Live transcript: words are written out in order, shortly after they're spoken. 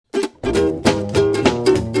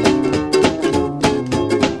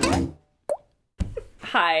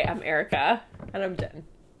Hi, I'm Erica. And I'm Jen.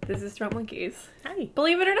 This is Drunk Monkeys. Hi.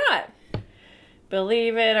 Believe it or not.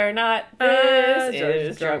 Believe it or not, this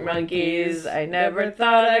is Drunk Monkeys. I never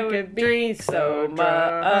thought I could be so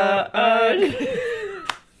much.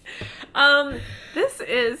 This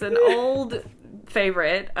is an old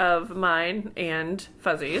favorite of mine and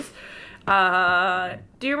Fuzzy's. Do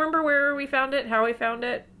you remember where we found it? How we found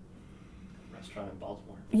it? Restaurant in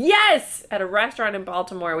Baltimore. Yes! At a restaurant in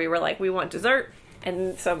Baltimore, we were like, we want dessert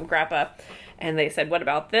and some grappa. And they said, what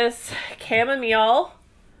about this? Chamomile.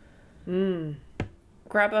 Grappa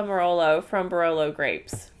Barolo from Barolo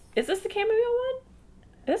grapes. Is this the chamomile one?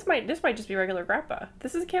 This might just be regular grappa.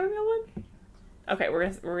 This is a chamomile one? Okay, we're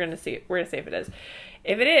gonna see. We're gonna see if it is.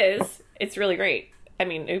 If it is, it's really great. I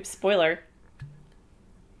mean, oops, spoiler.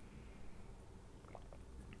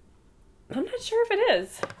 I'm not sure if it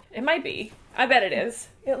is. It might be. I bet it is.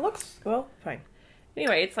 It looks, well, fine.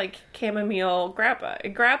 Anyway, it's like chamomile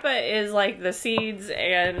grappa. Grappa is like the seeds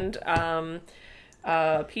and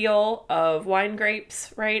peel of wine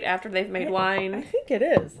grapes, right? After they've made wine. I think it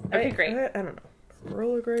is. Okay, great. I don't know.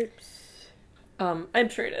 Roller grapes. I'm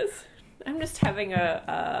sure it is. I'm just having a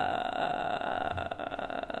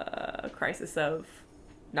crisis of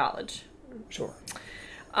knowledge. Sure.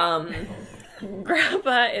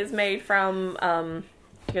 Grappa is made from,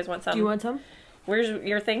 you guys want some? Do you want some? Where's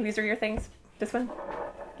your thing? These are your things? This one?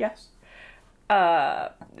 Yes.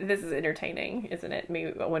 This is entertaining, isn't it?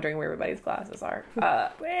 Me wondering where everybody's glasses are.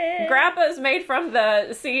 Grappa is made from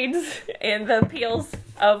the seeds and the peels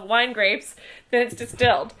of wine grapes. Then it's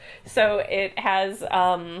distilled. So it has,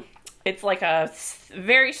 it's like it's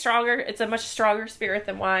a much stronger spirit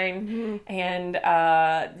than wine. Mm-hmm. And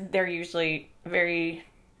they're usually very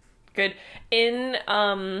good. In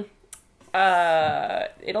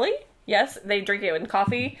Italy, yes, they drink it in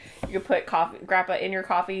coffee. You can put grappa in your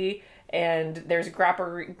coffee. And there's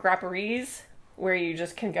grapparies where you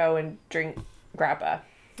just can go and drink grappa.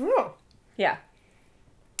 Oh. Yeah.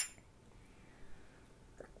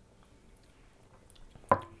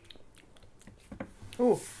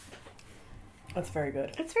 Ooh. That's very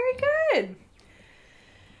good. It's very good.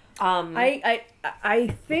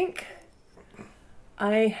 I think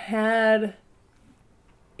I had,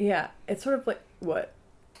 yeah, it's sort of like, what?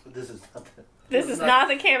 This is not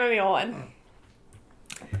the chamomile one.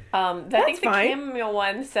 I think the fine. chamomile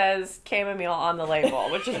one says chamomile on the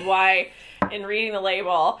label, which is why in reading the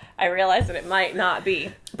label I realized that it might not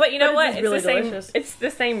be. But you know what? It's really the same. delicious. It's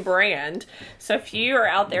the same brand. So if you are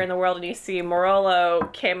out there in the world and you see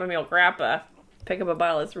Morolo chamomile grappa, pick up a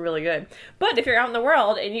bottle. It's really good. But if you're out in the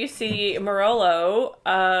world and you see Morolo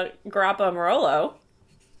grappa Morolo,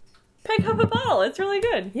 pick up a bottle. It's really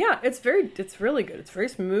good. Yeah, it's really good. It's very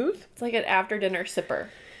smooth. It's like an after dinner sipper.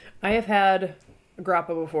 I have had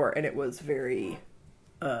grappa before, and it was very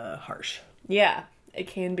harsh. Yeah, it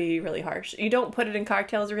can be really harsh. You don't put it in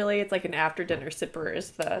cocktails, really. It's like an after-dinner sipper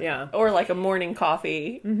is or like a morning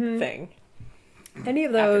coffee thing. Any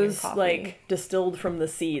of those, like, distilled from the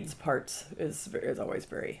seeds parts is always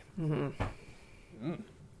very...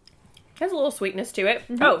 Has a little sweetness to it.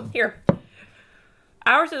 Oh, here.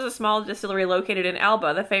 Ours is a small distillery located in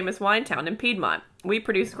Alba, the famous wine town in Piedmont. We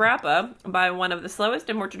produce grappa by one of the slowest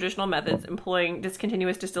and more traditional methods, employing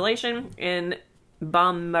discontinuous distillation in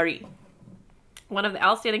bain-marie. One of the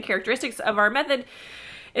outstanding characteristics of our method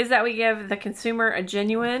is that we give the consumer a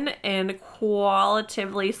genuine and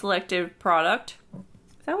qualitatively selective product.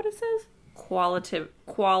 Is that what it says?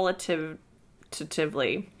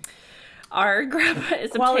 Qualitatively. Our grappa is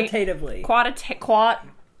qualitatively.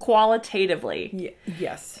 Qualitatively.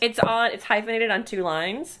 Yes. It's hyphenated on 2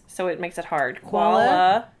 lines, so it makes it hard.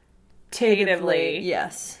 Qualitatively.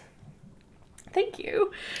 Yes. Thank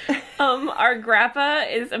you. Our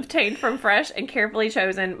grappa is obtained from fresh and carefully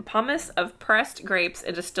chosen pomace of pressed grapes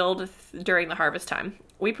and distilled during the harvest time.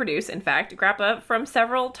 We produce, in fact, grappa from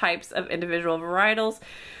several types of individual varietals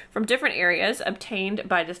from different areas obtained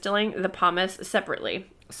by distilling the pomace separately.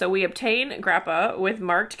 So we obtain grappa with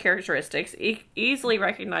marked characteristics, easily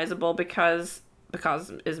recognizable because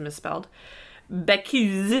is misspelled.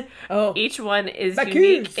 Becuse. Oh. Each one is Becuse.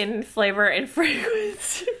 Unique in flavor and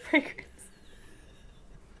fragrance.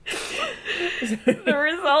 The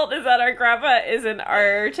result is that our grappa is an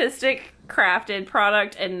artistic, crafted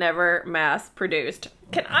product and never mass-produced.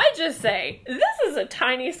 Can I just say, this is a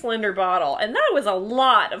tiny, slender bottle, and that was a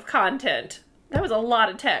lot of content. That was a lot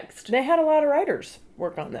of text. They had a lot of writers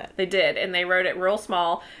work on that. They did, and they wrote it real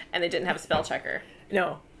small, and they didn't have a spell checker.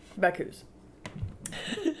 No, Becuse.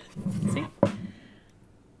 See?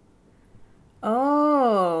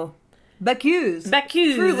 Oh, Becuse.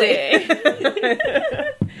 Becuse. Truly.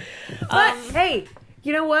 But hey,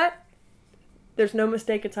 You know what? There's no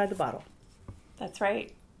mistake inside the bottle. That's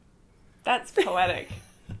right. That's poetic.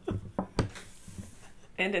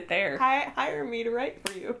 End it there. Hire me to write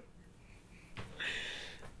for you.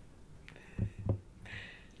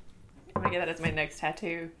 I'm gonna get that as my next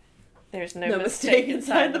tattoo. There's no mistake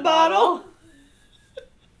inside the bottle.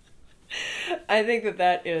 I think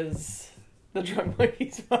that is the Drunk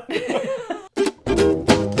Monkeys motto.